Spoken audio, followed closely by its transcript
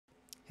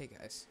Hey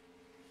guys.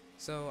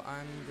 So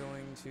I'm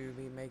going to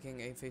be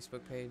making a Facebook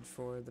page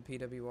for the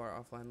PWR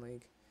Offline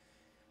League.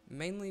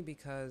 Mainly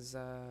because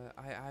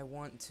I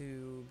want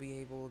to be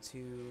able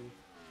to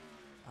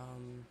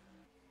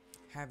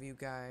have you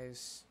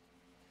guys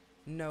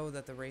know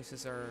that the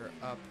races are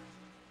up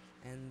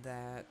and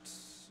that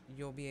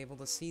you'll be able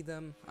to see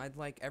them. I'd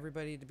like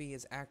everybody to be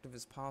as active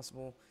as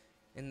possible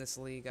in this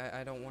league.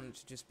 I don't want it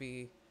to just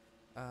be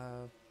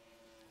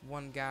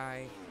one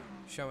guy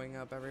showing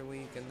up every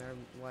week and they're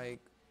like,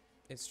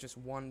 it's just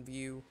one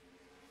view.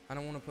 I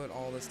don't want to put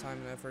all this time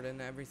and effort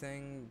into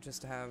everything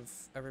just to have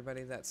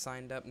everybody that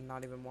signed up and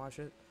not even watch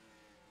it.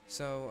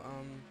 So,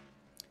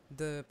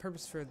 the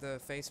purpose for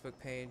the Facebook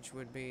page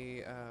would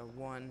be,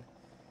 one,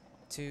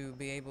 to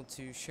be able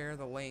to share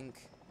the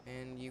link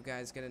and you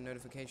guys get a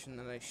notification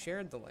that I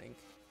shared the link.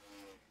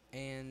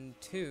 And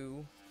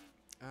two,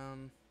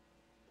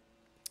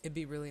 it'd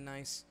be really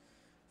nice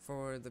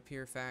for the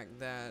pure fact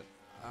that,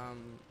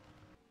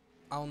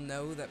 I'll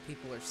know that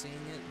people are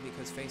seeing it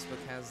because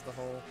Facebook has the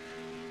whole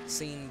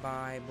seen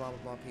by blah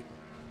blah blah people.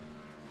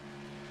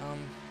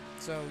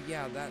 So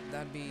yeah,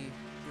 that'd be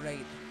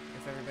great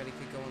if everybody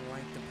could go and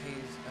like the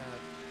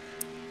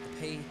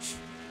page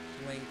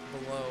link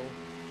below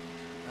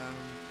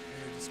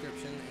in the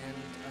description and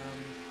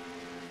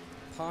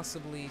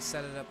possibly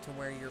set it up to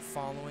where you're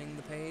following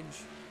the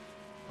page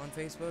on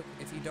Facebook.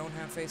 If you don't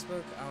have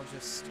Facebook, I'll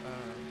just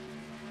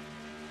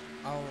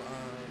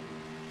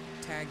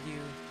tag you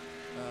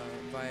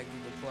via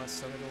Google Plus,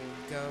 so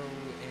it'll go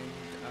and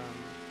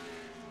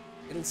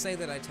it'll say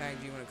that I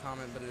tagged you in a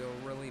comment, but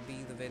it'll really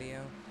be the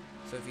video.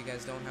 So if you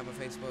guys don't have a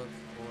Facebook,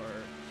 or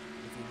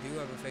if you do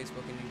have a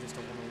Facebook and you just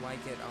don't want to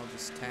like it, I'll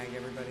just tag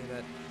everybody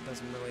that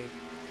doesn't really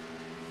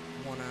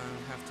want to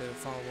have to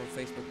follow a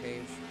Facebook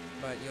page.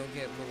 But you'll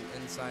get little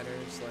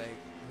insiders, like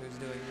who's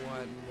doing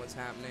what and what's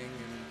happening,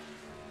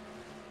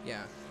 and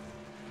yeah.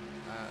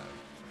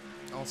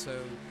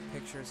 Also,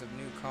 pictures of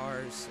new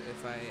cars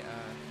if I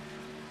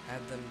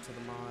add them to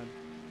the mod,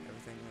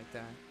 everything like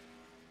that.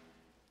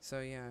 So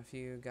yeah, if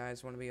you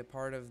guys want to be a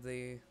part of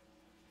the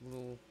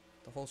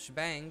whole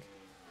shebang,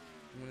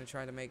 I'm going to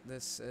try to make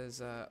this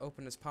as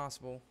open as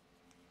possible.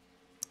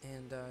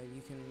 And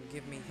you can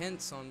give me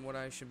hints on what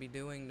I should be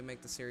doing to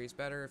make the series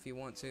better if you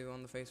want to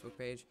on the Facebook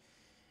page.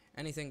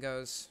 Anything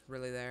goes,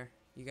 really there.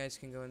 You guys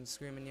can go and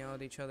scream and yell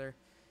at each other.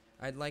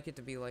 I'd like it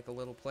to be like a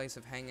little place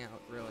of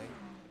hangout, really.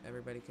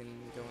 Everybody can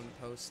go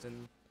and post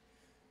and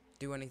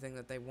do anything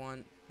that they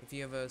want. If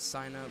you have a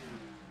sign up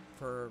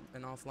for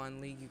an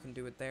offline league, you can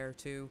do it there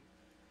too.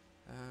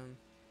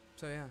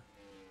 So yeah,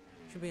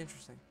 should be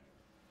interesting.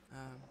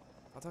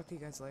 I'll talk to you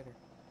guys later.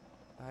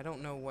 I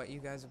don't know what you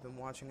guys have been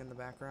watching in the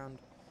background,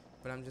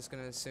 but I'm just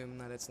gonna assume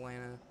that it's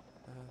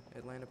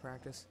Atlanta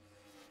practice.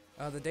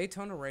 The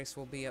Daytona race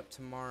will be up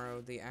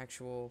tomorrow, the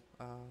actual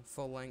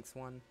full-length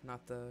one,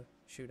 not the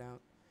shootout,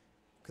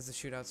 because the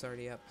shootout's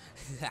already up.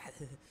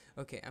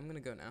 Okay, I'm gonna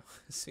go now.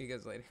 See you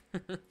guys later.